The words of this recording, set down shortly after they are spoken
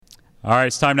All right,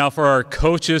 it's time now for our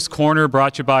Coaches Corner,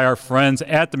 brought to you by our friends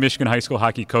at the Michigan High School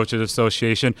Hockey Coaches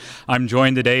Association. I'm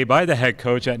joined today by the head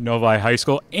coach at Novi High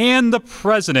School and the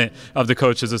president of the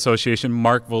Coaches Association,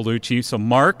 Mark Vellucci. So,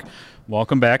 Mark,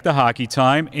 welcome back to Hockey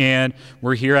Time, and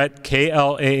we're here at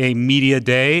KLAA Media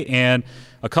Day. And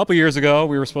a couple years ago,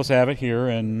 we were supposed to have it here,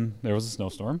 and there was a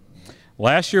snowstorm.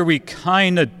 Last year, we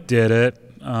kind of did it.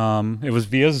 It was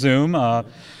via Zoom.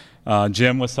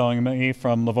 Jim was telling me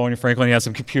from Livonia Franklin he had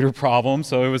some computer problems,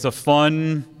 so it was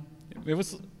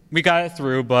we got it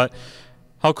through, but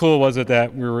how cool was it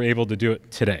that we were able to do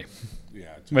it today? Yeah,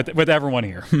 with everyone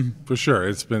here. for sure.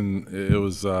 It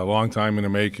was a long time in the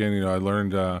making. You know, I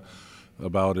learned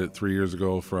about it 3 years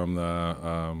ago from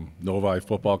the Novi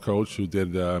football coach who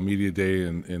did media day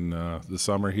in the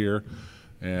summer here,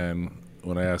 and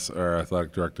when I asked our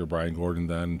athletic director, Brian Gordon,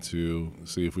 then to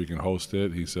see if we can host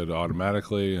it, he said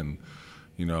automatically. And,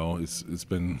 you know, it's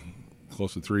been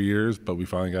close to 3 years, but we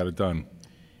finally got it done.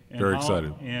 Very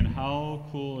excited. And how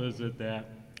cool is it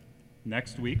that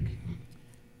next week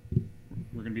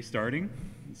we're going to be starting?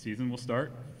 The season will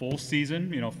start. Full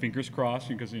season, you know, fingers crossed,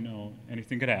 because, you know,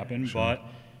 anything could happen. Sure. But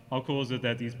how cool is it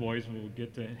that these boys will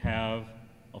get to have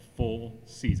a full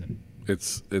season?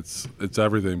 It's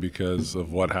everything because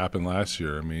of what happened last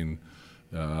year. I mean,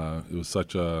 it was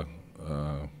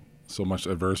so much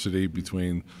adversity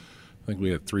between. I think we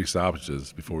had 3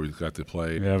 stoppages before we got to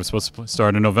play. Yeah, it was supposed to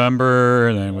start in November,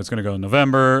 and then it was going to go in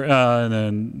November, and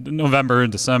then November,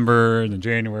 December, and then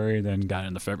January, and then got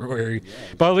into February.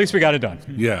 But at least we got it done.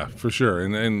 Yeah, for sure,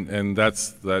 and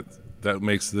that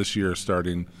makes this year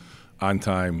starting on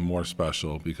time more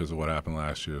special because of what happened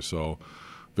last year. So.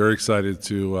 Very excited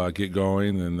to get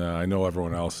going, and I know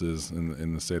everyone else is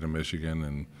in the state of Michigan,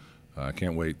 and I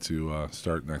can't wait to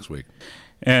start next week.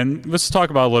 And let's talk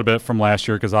about a little bit from last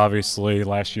year, because obviously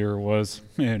last year was,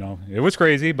 you know, it was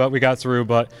crazy, but we got through.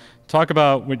 But talk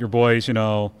about with your boys, you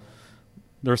know,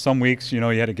 there were some weeks, you know,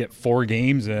 you had to get 4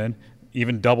 games in,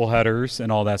 even doubleheaders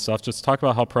and all that stuff. Just talk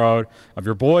about how proud of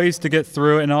your boys to get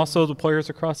through, and also the players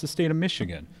across the state of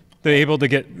Michigan. They're able to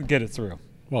get it through.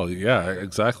 Well, yeah,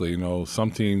 exactly. You know, some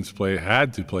teams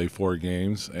had to play 4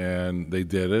 games, and they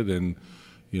did it. And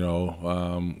you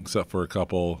know, except for a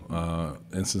couple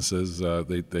instances,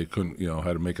 they couldn't. You know,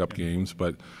 had to make up games.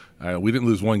 But we didn't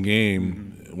lose 1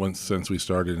 game since we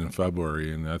started in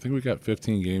February, and I think we got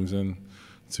 15 games in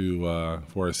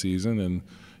for a season. And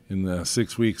in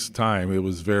 6 weeks' time, it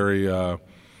was very.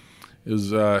 It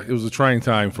was a trying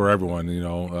time for everyone. You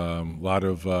know,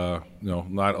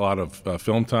 not a lot of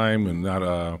film time, and not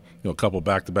a couple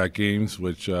back-to-back games,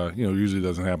 which usually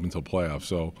doesn't happen until playoffs.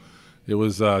 So it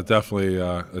was definitely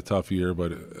a tough year,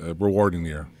 but a rewarding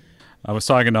year. I was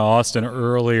talking to Austin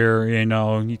earlier. You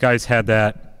know, you guys had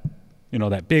that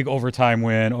big overtime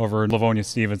win over Livonia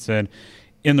Stevenson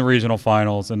in the regional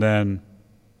finals, and then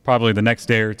probably the next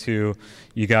day or two,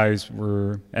 you guys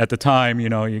were, at the time, you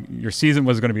know, your season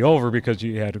was going to be over because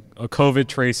you had a COVID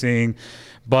tracing,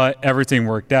 but everything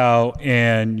worked out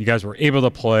and you guys were able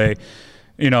to play,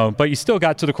 you know, but you still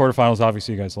got to the quarterfinals.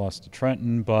 Obviously, you guys lost to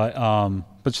Trenton, but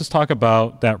just talk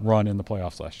about that run in the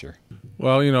playoffs last year.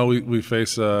 Well, you know, we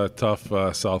faced a tough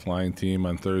South Lyon team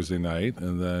on Thursday night,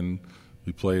 and then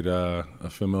we played a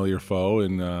familiar foe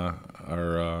in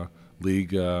our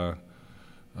league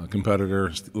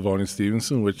competitor, Livonia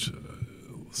Stevenson, which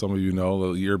some of you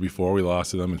know, the year before we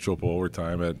lost to them in triple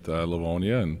overtime at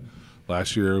Livonia, and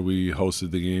last year we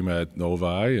hosted the game at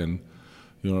Novi, and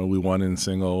you know, we won in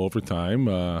single overtime.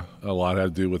 A lot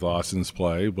had to do with Austin's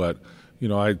play, but you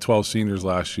know, I had 12 seniors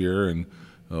last year, and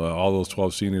all those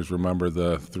 12 seniors remember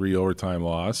the 3 overtime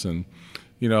loss, and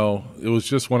you know, it was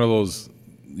just one of those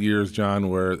years, John,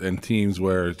 and teams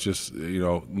where it's just, you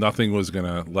know, nothing was going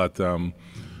to let them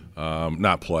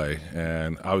not play.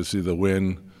 And obviously the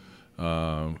win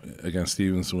against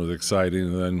Stevenson was exciting,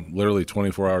 and then literally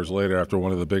 24 hours later, after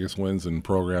one of the biggest wins in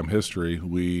program history,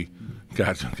 we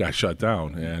got shut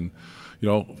down. And you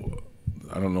know,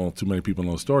 I don't know too many people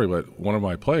know the story, but one of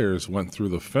my players went through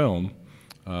the film.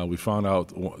 We found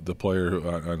out the player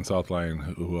on South Lyon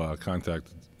who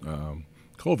contacted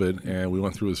COVID, and we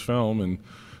went through his film and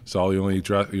saw he only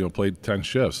played 10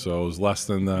 shifts, so it was less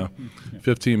than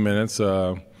 15 minutes.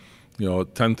 You know,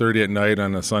 10:30 at night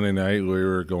on a Sunday night, we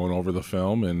were going over the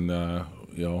film, and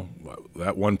you know,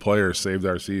 that one player saved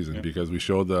our season because we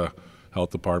showed the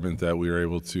health department that we were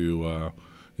able to,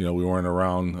 you know, we weren't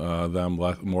around them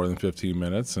more than 15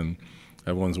 minutes, and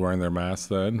everyone's wearing their masks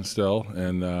then still,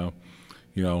 and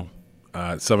you know,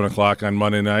 at 7 o'clock on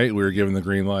Monday night, we were given the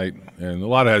green light, and a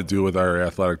lot had to do with our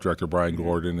athletic director Brian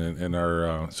Gordon and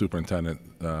our superintendent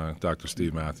Dr.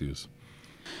 Steve Matthews.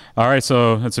 All right,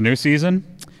 so it's a new season,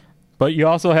 but you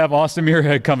also have Austin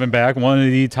Muirhead coming back, one of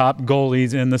the top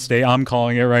goalies in the state. I'm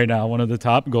calling it right now, one of the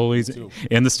top goalies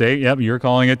in the state. Yep, you're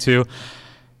calling it too.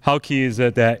 How key is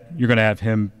it that you're going to have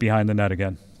him behind the net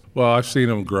again? Well, I've seen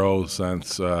him grow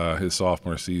since his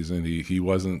sophomore season. He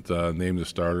wasn't named the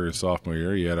starter his sophomore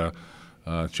year. He had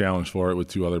a challenge for it with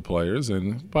two other players,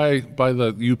 and by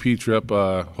the UP trip,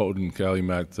 Houghton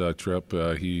Calumet trip,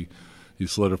 he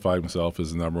solidified himself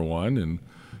as the number one, and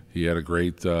he had a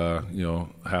great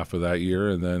half of that year.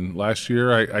 And then last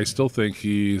year, I still think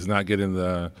he's not getting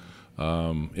the,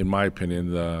 in my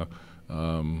opinion, the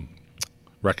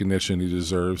recognition he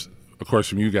deserves. Of course,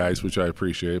 from you guys, which I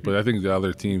appreciate, but I think the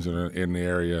other teams in the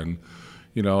area, and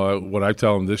what I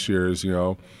tell him this year is,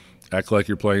 act like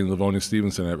you're playing Livonia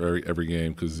Stevenson every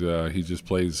game, because he just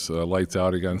plays lights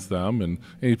out against them, and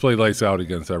he played lights out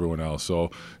against everyone else.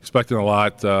 So expecting a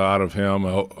lot out of him.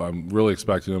 I'm really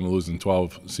expecting him losing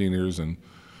 12 seniors and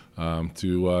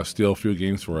to steal a few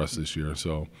games for us this year.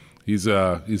 So he's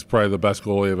probably the best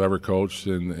goalie I've ever coached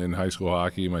in high school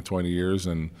hockey in my 20 years,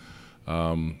 and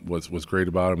what's great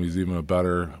about him, he's even a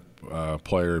better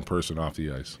player in person off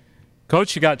the ice.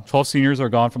 Coach, you got 12 seniors are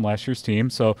gone from last year's team,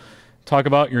 so talk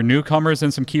about your newcomers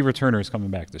and some key returners coming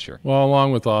back this year. Well,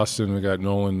 along with Austin, we got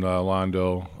Nolan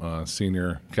Londo,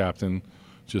 senior captain,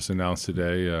 just announced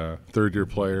today, third-year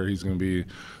player. He's going to be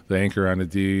the anchor on the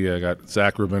D. I got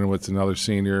Zach Rabinowitz, another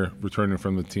senior, returning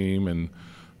from the team, and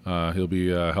he'll be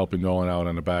helping Nolan out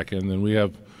on the back end. And we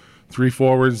have three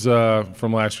forwards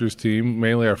from last year's team,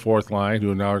 mainly our fourth line,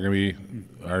 who now are going to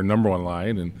be our number one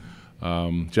line, and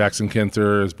Jackson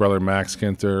Kinter, his brother Max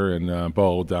Kinter, and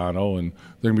Bo O'Donnell, and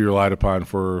they're going to be relied upon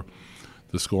for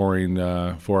the scoring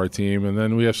for our team. And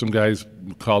then we have some guys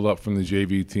called up from the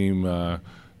JV team,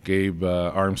 Gabe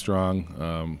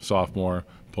Armstrong, sophomore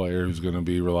player, who's going to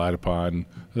be relied upon.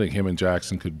 I think him and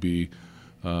Jackson could be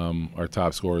our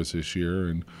top scorers this year.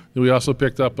 And then we also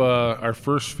picked up our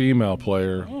first female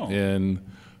player in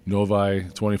Novi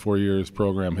 24 years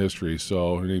program history.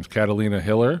 So her name's Catalina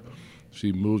Hiller.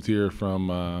 She moved here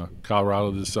from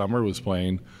Colorado this summer, was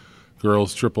playing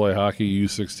girls AAA hockey,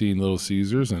 U16 Little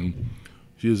Caesars, and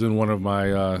she was in one of my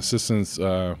assistants'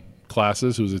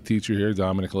 classes, who's a teacher here,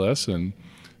 Dominic Liss, and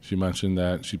she mentioned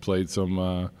that she played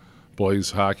some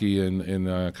boys hockey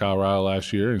in Colorado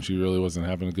last year, and she really wasn't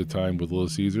having a good time with Little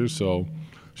Caesars, so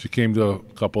she came to a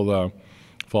couple of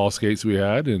fall skates we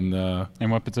had. And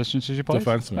what position did she play?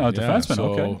 Defenseman. Oh, defenseman, so,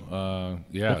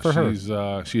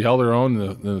 okay. she held her own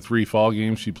in the three fall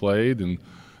games she played, and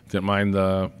didn't mind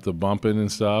the bumping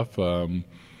and stuff.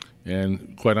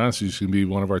 And quite honestly, she's going to be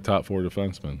one of our top four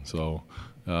defensemen. So,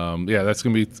 that's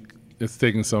going to be – it's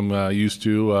taking some used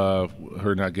to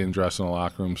her not getting dressed in the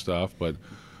locker room stuff, but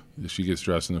she gets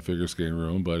dressed in the figure skating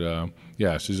room. But,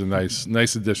 she's a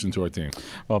nice addition to our team.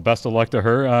 Well, best of luck to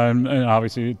her and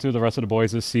obviously to the rest of the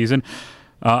boys this season.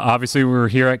 Obviously, we're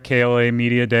here at KLA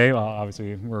Media Day.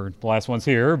 Obviously, we're the last ones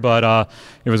here, but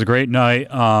it was a great night.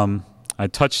 I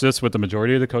touched this with the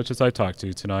majority of the coaches I talked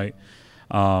to tonight.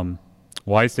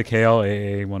 Why is the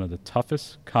KLAA one of the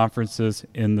toughest conferences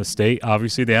in the state?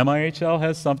 Obviously, the MIHL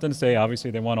has something to say. Obviously,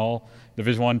 they won all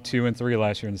Division I, II, and III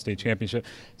last year in the state championship.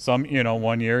 Some,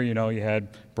 1 year, you had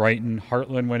Brighton,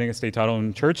 Heartland winning a state title,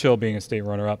 and Churchill being a state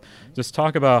runner-up. Just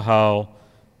talk about how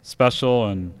special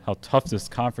and how tough this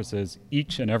conference is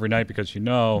each and every night, because you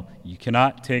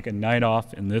cannot take a night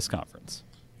off in this conference.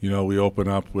 We open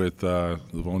up with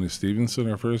Livonia Stevenson,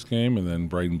 our first game, and then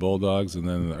Brighton Bulldogs, and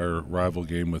then our rival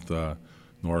game with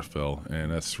Northville.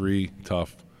 And that's three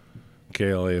tough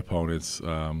KLA opponents.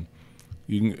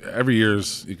 Every year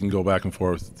you can go back and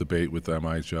forth debate with the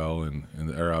MIHL, and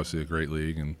they're obviously a great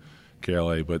league, and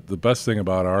KLA. But the best thing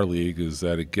about our league is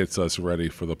that it gets us ready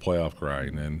for the playoff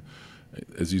grind. And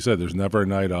as you said, there's never a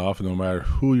night off, no matter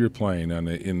who you're playing in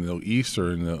the East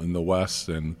or in the West.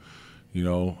 And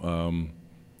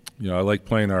I like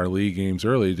playing our league games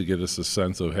early to get us a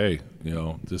sense of, hey,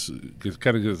 this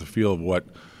kind of gives a feel of what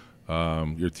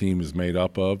your team is made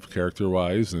up of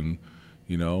character-wise, and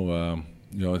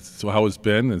it's how it's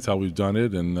been, it's how we've done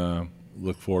it, and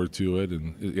look forward to it.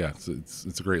 And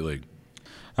it's a great league.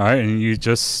 All right, and you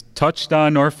just touched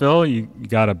on Northville. You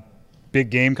got a big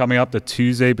game coming up the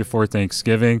Tuesday before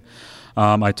Thanksgiving.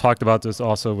 I talked about this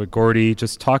also with Gordy.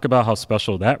 Just talk about how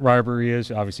special that rivalry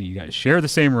is. Obviously, you guys share the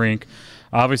same rink.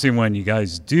 Obviously, when you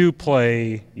guys do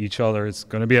play each other, it's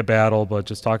going to be a battle, but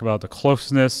just talk about the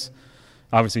closeness.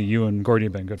 Obviously, you and Gordy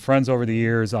have been good friends over the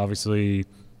years. Obviously,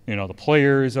 the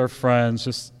players are friends.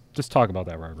 Just talk about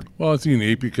that rivalry. Well, it's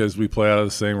unique because we play out of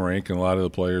the same rink, and a lot of the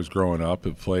players growing up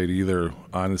have played either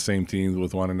on the same teams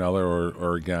with one another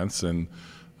or against. And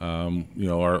You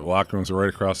know, our locker rooms are right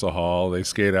across the hall. They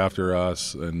skate after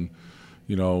us, and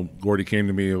you know, Gordy came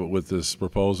to me with this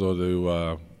proposal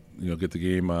to you know, get the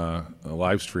game a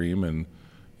live stream, and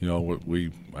you know,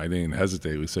 I didn't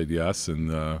hesitate. We said yes, and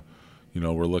you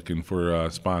know, we're looking for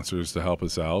sponsors to help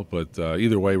us out. But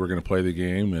either way, we're going to play the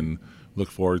game and look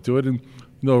forward to it. And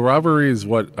you know, rivalry is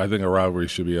what I think a rivalry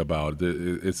should be about.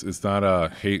 It's not a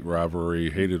hated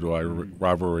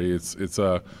rivalry. It's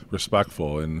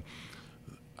respectful. And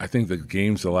I think the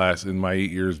games in my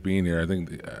 8 years being here, I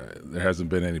think there hasn't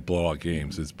been any blowout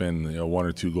games. It's been, you know, 1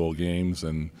 or 2 goal games,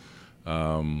 and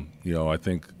you know, I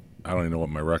don't even know what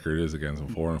my record is against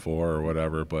them, 4-4 or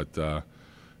whatever. But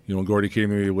you know, when Gordy came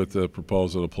to me with the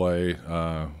proposal to play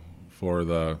for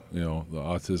the, you know, the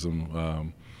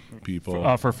autism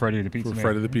people, for Freddie the Pizza Man.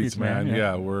 Freddie the Pizza Man,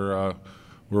 yeah, we're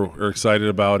excited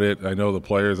about it. I know the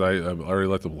players. I already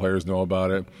let the players know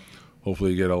about it.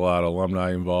 Hopefully, get a lot of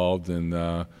alumni involved, and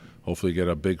hopefully get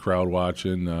a big crowd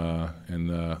watching,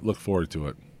 and look forward to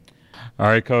it. All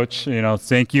right, Coach. You know,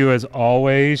 thank you as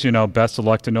always. You know, best of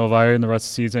luck to Novi in the rest of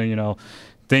the season. You know,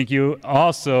 thank you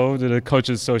also to the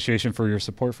Coaches Association for your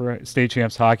support for State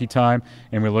Champs Hockey Time,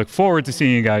 and we look forward to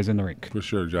seeing you guys in the rink. For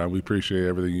sure, John. We appreciate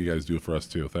everything you guys do for us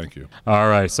too. Thank you. All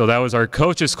right, so that was our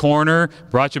Coaches Corner,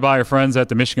 brought to you by our friends at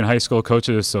the Michigan High School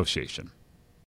Coaches Association.